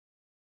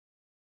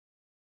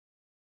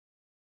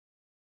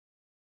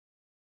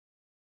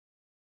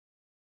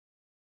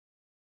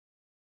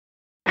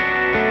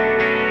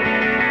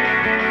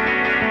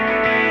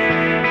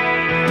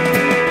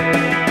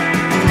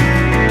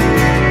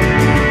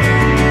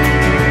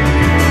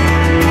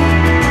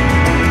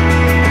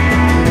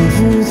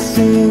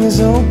is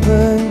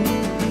open,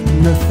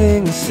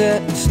 nothing is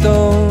set in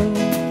stone.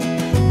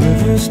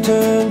 Rivers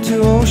turn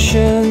to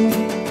ocean,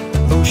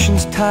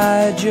 ocean's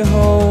tide you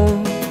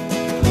home.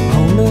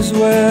 Home is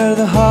where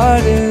the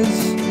heart is,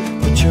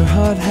 but your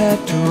heart had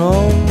to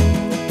roam.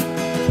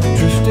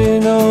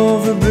 Drifting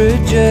over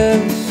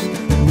bridges,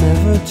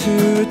 never to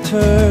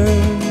return.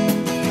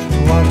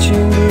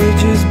 Watching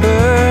bridges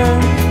burn.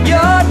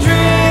 Your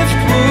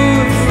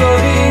driftwood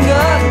floating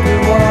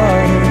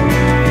underwater,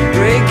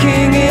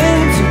 breaking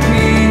into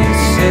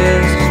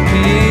pieces,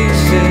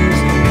 pieces,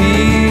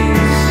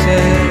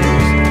 pieces.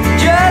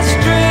 Just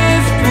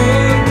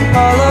driftwood,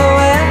 hollow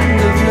and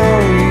of no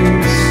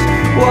use.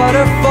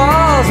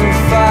 Waterfalls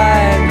will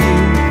find you,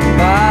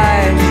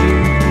 bite you,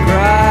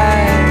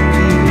 grind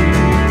you.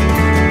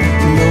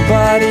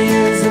 Nobody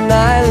is an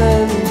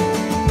island,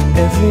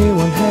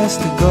 everyone has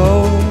to go.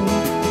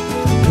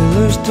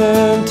 Pillars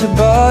turn to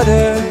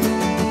butter,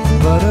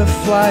 butter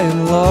flying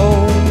low.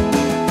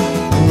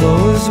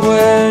 Low is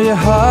where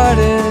your heart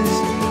is,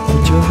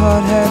 but your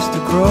heart has to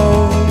grow.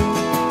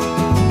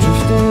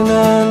 Drifting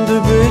under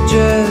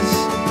bridges,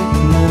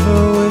 never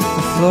with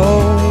the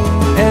flow.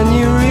 And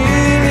you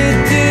really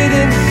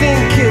didn't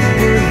think it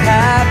would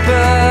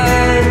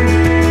happen,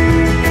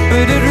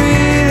 but it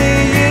really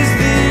is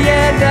the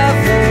end of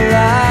the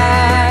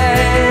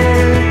line.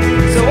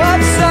 So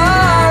I'm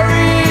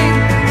sorry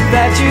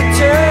that you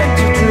turned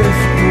to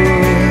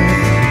driftwood,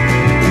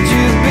 but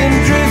you've been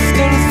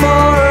drifting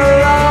for a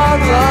long,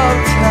 long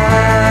time.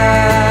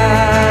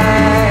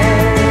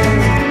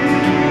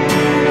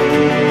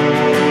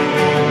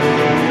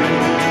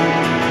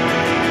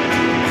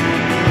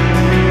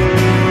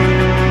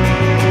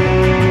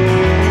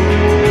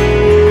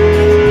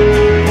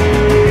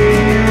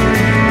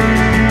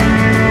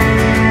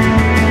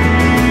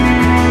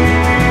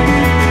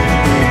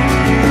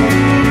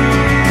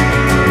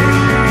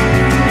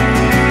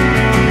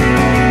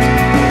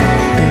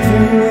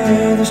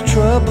 Everywhere there's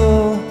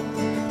trouble,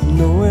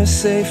 nowhere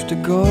safe to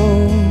go.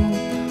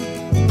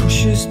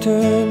 Pushes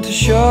turn to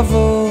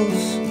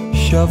shovels,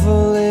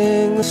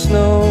 shoveling the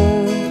snow.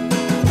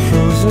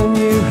 Frozen,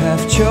 you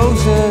have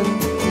chosen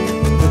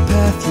the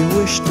path you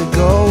wish to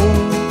go.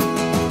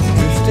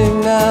 Drifting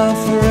now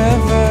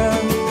forever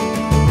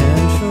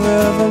and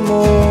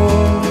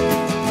forevermore,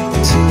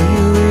 till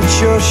you reach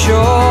your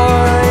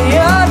shore.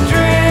 You're